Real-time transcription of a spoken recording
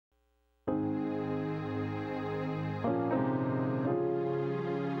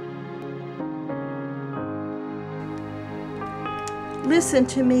Listen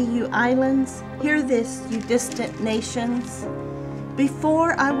to me, you islands. Hear this, you distant nations.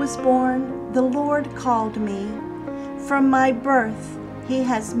 Before I was born, the Lord called me. From my birth, He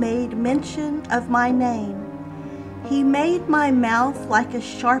has made mention of my name. He made my mouth like a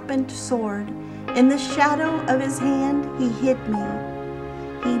sharpened sword. In the shadow of His hand, He hid me.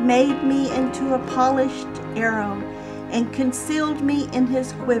 He made me into a polished arrow and concealed me in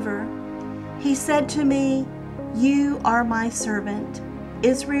His quiver. He said to me, "You are my servant,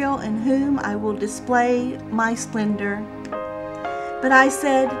 Israel, in whom I will display my splendor." But I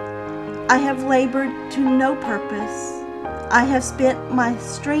said, I have labored to no purpose. I have spent my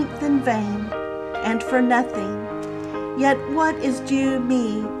strength in vain and for nothing. Yet what is due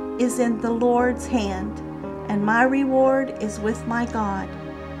me is in the Lord's hand, and my reward is with my God.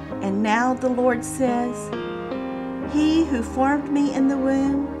 And now the Lord says, He who formed me in the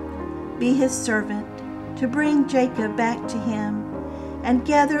womb, be His servant, to bring Jacob back to Him and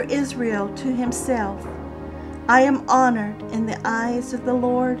gather Israel to Himself. I am honored in the eyes of the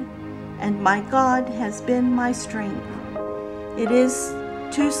Lord, and my God has been my strength. It is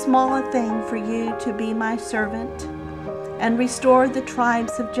too small a thing for you to be my servant and restore the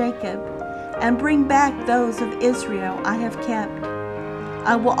tribes of Jacob and bring back those of Israel I have kept.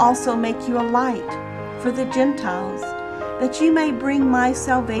 I will also make you a light for the Gentiles, that you may bring my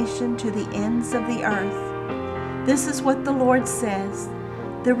salvation to the ends of the earth. This is what the Lord says,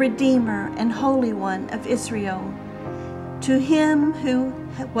 the Redeemer and Holy One of Israel. To Him who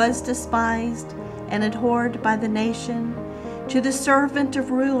was despised and abhorred by the nation, to the servant of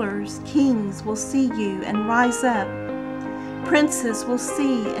rulers, kings will see you and rise up. Princes will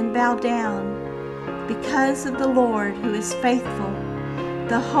see and bow down, because of the Lord who is faithful,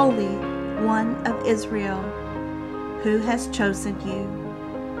 the Holy One of Israel, who has chosen you.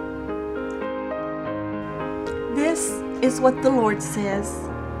 This is what the Lord says.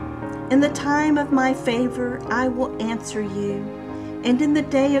 In the time of my favor I will answer you, and in the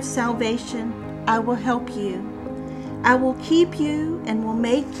day of salvation I will help you. I will keep you and will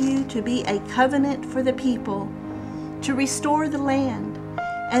make you to be a covenant for the people, to restore the land,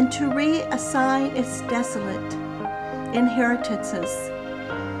 and to reassign its desolate inheritances,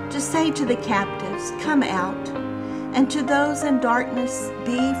 to say to the captives, "Come out," and to those in darkness,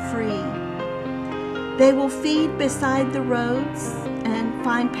 "Be free." They will feed beside the roads and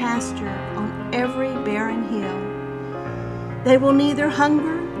find pasture on every barren hill. They will neither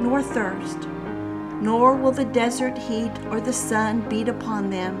hunger nor thirst, nor will the desert heat or the sun beat upon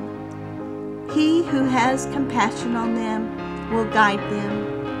them. He who has compassion on them will guide them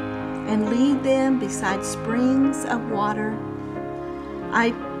and lead them beside springs of water.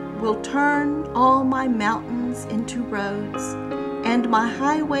 I will turn all my mountains into roads, and my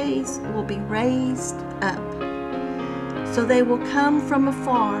highways will be raised up. So they will come from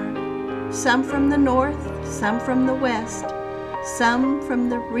afar, some from the north, some from the west, some from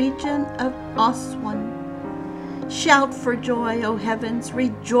the region of Aswan. Shout for joy, O heavens,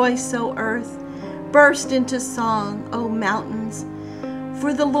 rejoice, O earth, burst into song, O mountains,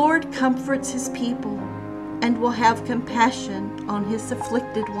 for the Lord comforts His people and will have compassion on His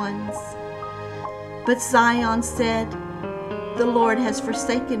afflicted ones. But Zion said, "The Lord has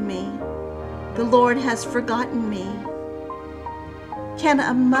forsaken me. The Lord has forgotten me." Can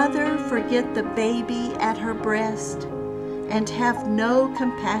a mother forget the baby at her breast and have no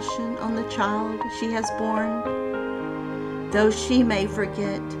compassion on the child she has born? Though she may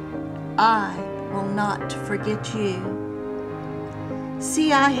forget, I will not forget you.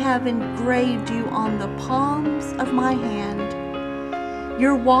 See, I have engraved you on the palms of my hand.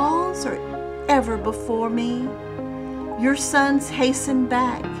 Your walls are ever before me. Your sons hasten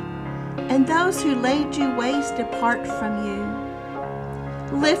back, and those who laid you waste depart from you.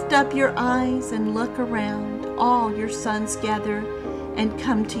 Lift up your eyes and look around. All your sons gather and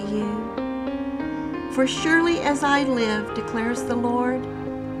come to you. For surely as I live, declares the Lord,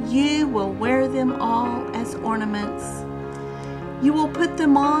 you will wear them all as ornaments. You will put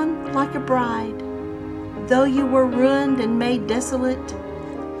them on like a bride. Though you were ruined and made desolate,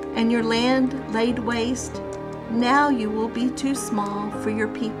 and your land laid waste, now you will be too small for your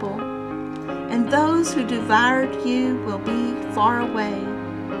people, and those who devoured you will be far away.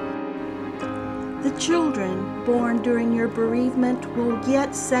 The children born during your bereavement will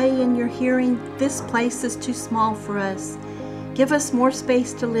yet say in your hearing, "This place is too small for us. Give us more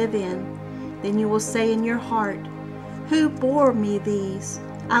space to live in." Then you will say in your heart, "Who bore me these?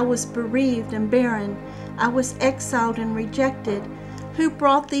 I was bereaved and barren. I was exiled and rejected. Who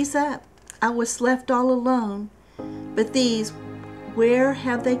brought these up? I was left all alone. But these, where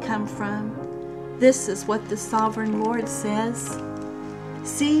have they come from?" This is what the Sovereign Lord says.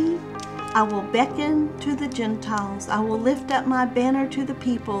 See, I will beckon to the Gentiles. I will lift up my banner to the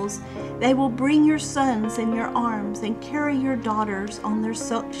peoples. They will bring your sons in your arms and carry your daughters on their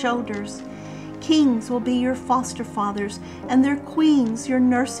shoulders. Kings will be your foster fathers, and their queens your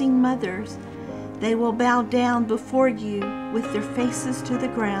nursing mothers. They will bow down before you with their faces to the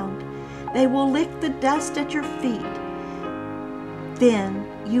ground. They will lick the dust at your feet. Then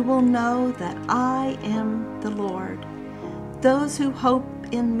you will know that I am the Lord. Those who hope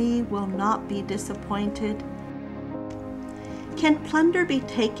in me will not be disappointed. Can plunder be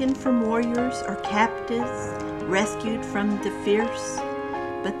taken from warriors, or captives rescued from the fierce?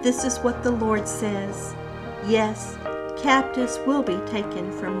 But this is what the Lord says. Yes, captives will be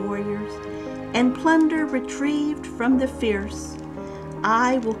taken from warriors, and plunder retrieved from the fierce.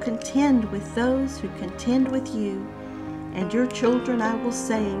 I will contend with those who contend with you, and your children I will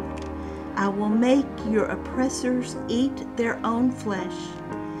save. I will make your oppressors eat their own flesh.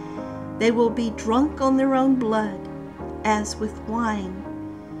 They will be drunk on their own blood, as with wine.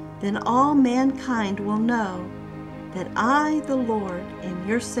 Then all mankind will know that I, the Lord, am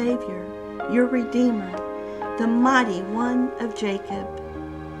your Savior, your Redeemer, the mighty one of Jacob.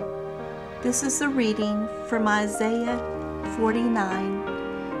 This is a reading from Isaiah 49,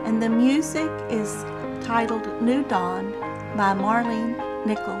 and the music is titled New Dawn by Marlene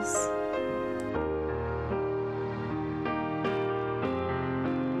Nichols.